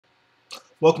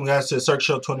Welcome, guys, to the Cirque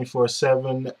Show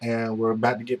 24/7, and we're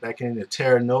about to get back into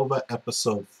Terra Nova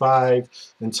episode 5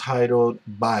 entitled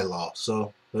Bylaw.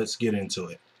 So let's get into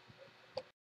it.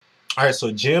 Alright, so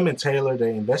Jim and Taylor,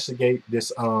 they investigate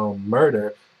this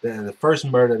murder, the first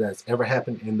murder that's ever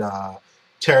happened in the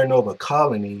Terra Nova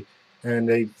colony, and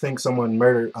they think someone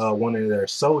murdered one of their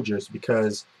soldiers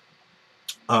because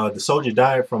the soldier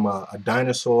died from a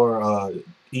dinosaur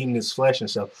eating his flesh and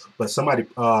stuff. But somebody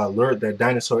lured that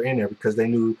dinosaur in there because they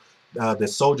knew the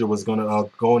soldier was going to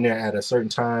go in there at a certain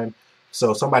time.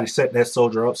 So somebody set that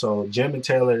soldier up. So Jim and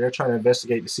Taylor, they're trying to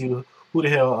investigate to see who the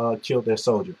hell killed their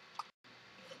soldier.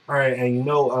 All right,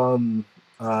 and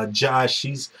Josh,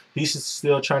 he's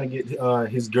still trying to get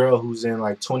his girl who's in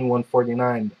like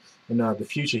 2149 in the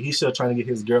future. He's still trying to get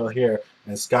his girl here,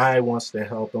 and Skye wants to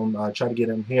help him try to get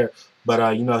him here.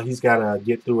 But he's got to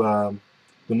get through.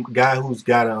 The guy who's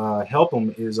got to help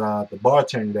him is the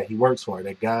bartender that he works for.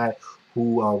 That guy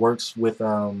who works with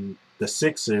the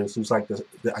Sixers, who's like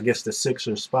I guess the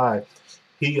Sixers spy.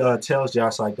 He tells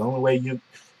Josh like the only way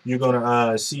you're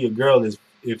gonna see your girl is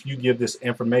if you give this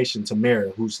information to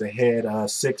Mary, who's the head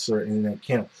Sixer in that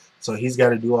camp. So he's got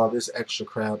to do all this extra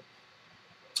crap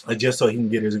just so he can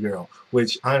get his girl.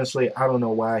 Which honestly, I don't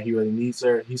know why he really needs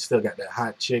her. He's still got that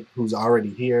hot chick who's already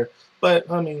here. But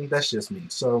I mean, that's just me.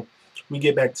 So we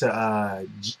get back to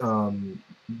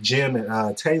Jim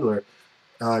and Taylor.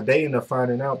 They end up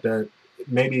finding out that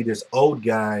maybe this old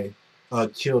guy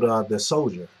killed the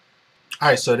soldier. All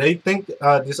right, so they think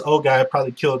this old guy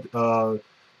probably killed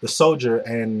the soldier,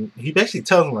 and he basically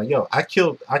tells him like, "Yo, I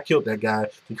killed that guy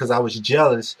because I was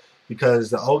jealous because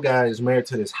the old guy is married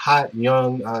to this hot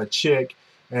young chick,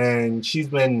 and she's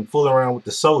been fooling around with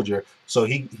the soldier. So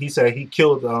he said he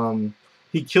killed him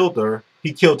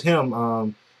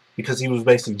because he was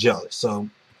basically jealous." So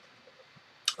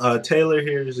Taylor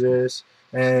hears this,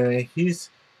 and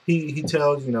he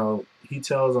tells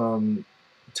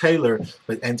Taylor,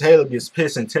 and Taylor gets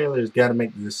pissed, and Taylor's got to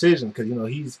make the decision because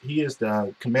he is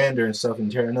the commander and stuff in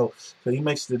Terra Nova, so he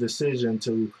makes the decision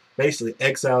to basically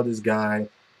exile this guy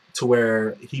to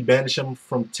where he banished him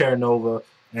from Terra Nova,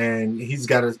 and he's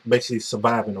got to basically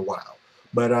survive in the wild.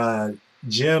 But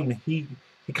Jim, he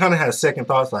kind of has second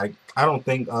thoughts, like I don't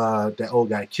think that old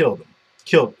guy killed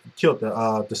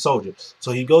the soldier.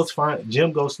 So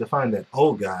Jim goes to find that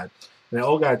old guy, and the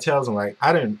old guy tells him like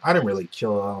I didn't really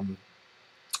kill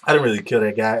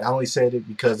that guy. I only said it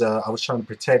because I was trying to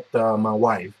protect my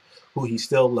wife, who he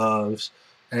still loves.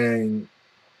 And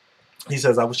he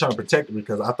says, I was trying to protect her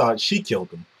because I thought she killed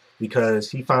him. Because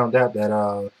he found out that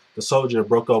the soldier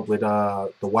broke up with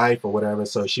the wife or whatever.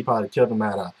 So she probably killed him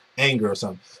out of anger or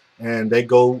something. And they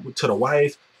go to the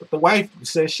wife. But the wife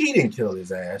says she didn't kill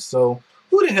his ass. So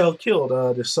who the hell killed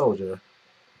this soldier?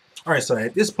 Alright, so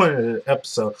at this point in the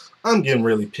episode, I'm getting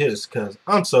really pissed because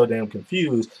I'm so damn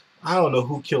confused. I don't know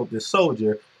who killed this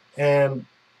soldier, and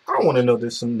I want to know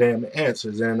there's some damn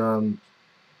answers. And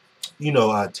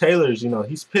Taylor's,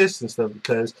 he's pissed and stuff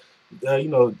because,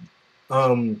 because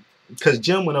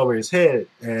Jim went over his head,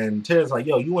 and Taylor's like,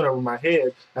 "Yo, you went over my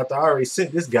head after I already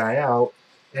sent this guy out,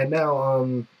 and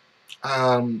now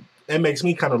it makes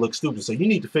me kind of look stupid. So you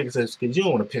need to fix this because you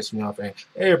don't want to piss me off, and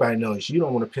everybody knows you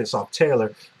don't want to piss off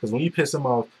Taylor because when you piss him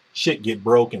off, shit get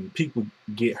broken, people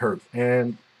get hurt."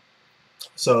 And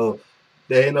so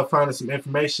they end up finding some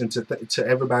information to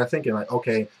everybody thinking like,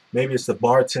 okay, maybe it's the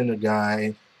bartender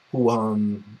guy who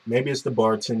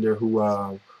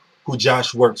who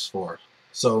Josh works for.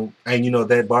 So, and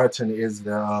that bartender is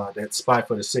that spy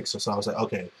for the Sixer. So I was like,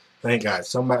 okay, thank God,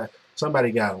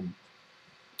 somebody got him.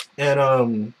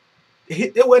 And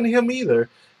it wasn't him either.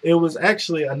 It was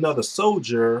actually another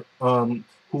soldier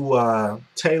who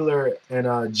Taylor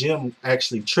and Jim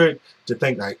actually tricked to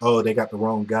think like, oh, they got the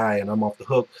wrong guy and I'm off the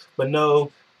hook. But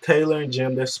no, Taylor and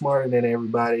Jim, they're smarter than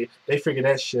everybody. They figured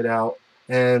that shit out,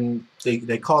 and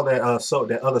they call that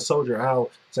that other soldier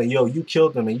out, saying, "Yo, you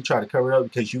killed them and you try to cover it up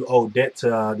because you owe debt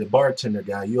to the bartender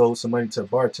guy. You owe some money to the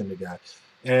bartender guy."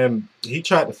 And he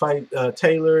tried to fight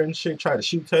Taylor and shit, tried to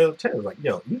shoot Taylor. Taylor's like,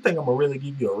 "Yo, you think I'm gonna really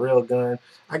give you a real gun?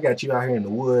 I got you out here in the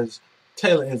woods."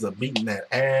 Taylor ends up beating that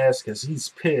ass because he's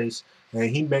pissed, and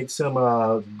he makes him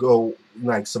go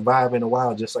like survive in the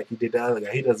wild just like he did the other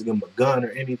guy. He doesn't give him a gun or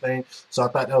anything. So I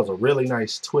thought that was a really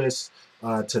nice twist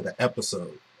to the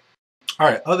episode. All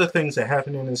right, other things that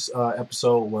happened in this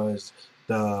episode was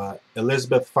the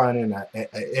Elisabeth finding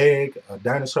a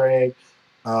dinosaur egg,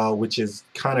 which is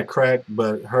kind of cracked,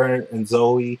 but her and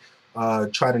Zoe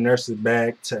try to nurse it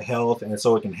back to health and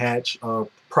so it can hatch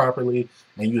properly.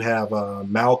 And you have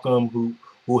Malcolm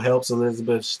who helps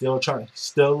Elisabeth, still a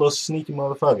little sneaky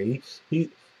motherfucker. He's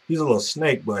a little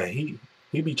snake, but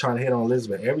he be trying to hit on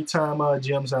Elizabeth every time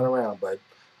Jim's not around. But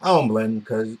I don't blame him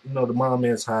because the mom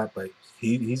is hot, but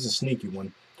he's a sneaky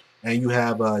one. And you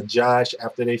have Josh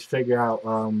after they figure out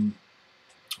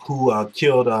who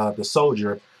killed the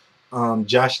soldier.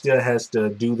 Josh still has to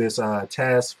do this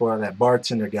task for that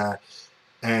bartender guy,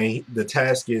 and the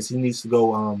task is he needs to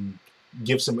go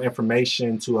give some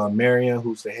information to Marion,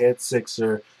 who's the head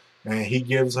sixer, and he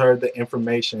gives her the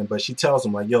information. But she tells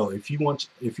him like, "Yo, if you want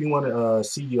to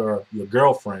see your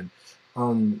girlfriend,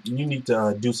 you need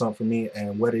to do something for me.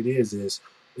 And what it is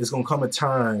it's gonna come a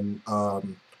time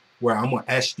where I'm gonna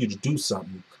ask you to do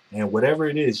something, and whatever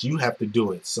it is, you have to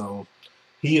do it." So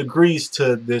he agrees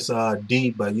to this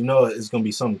deed, but it's gonna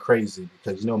be something crazy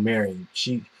because Mary,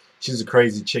 she's a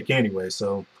crazy chick anyway.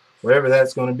 So whatever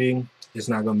that's gonna be, it's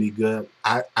not gonna be good.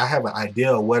 I have an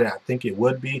idea of what I think it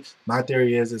would be. My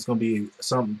theory is it's gonna be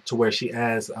something to where she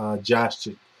asks Josh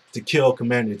to kill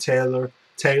Commander Taylor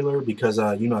because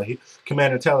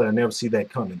Commander Taylor will never see that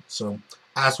coming. So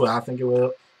that's what I think it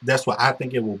will. That's what I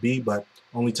think it will be, but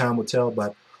only time will tell.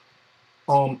 But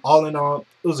all in all,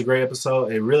 it was a great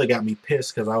episode. It really got me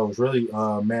pissed because I was really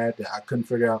mad that I couldn't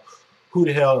figure out who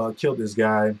the hell killed this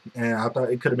guy, and I thought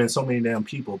it could have been so many damn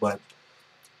people. But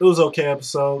it was an okay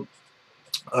episode.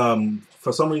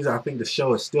 For some reason, I think the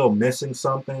show is still missing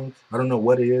something. I don't know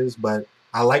what it is, but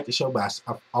I like the show, but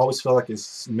I always feel like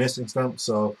it's missing something.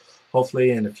 So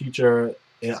hopefully in the future,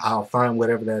 I'll find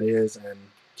whatever that is and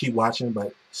keep watching.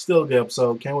 But still a good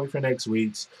episode. Can't wait for next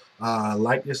week's.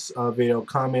 Like this video,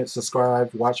 comment,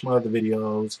 subscribe, watch my other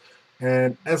videos.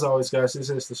 And as always, guys, this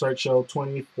is the Search Show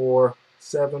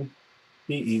 24/7.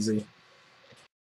 Be easy.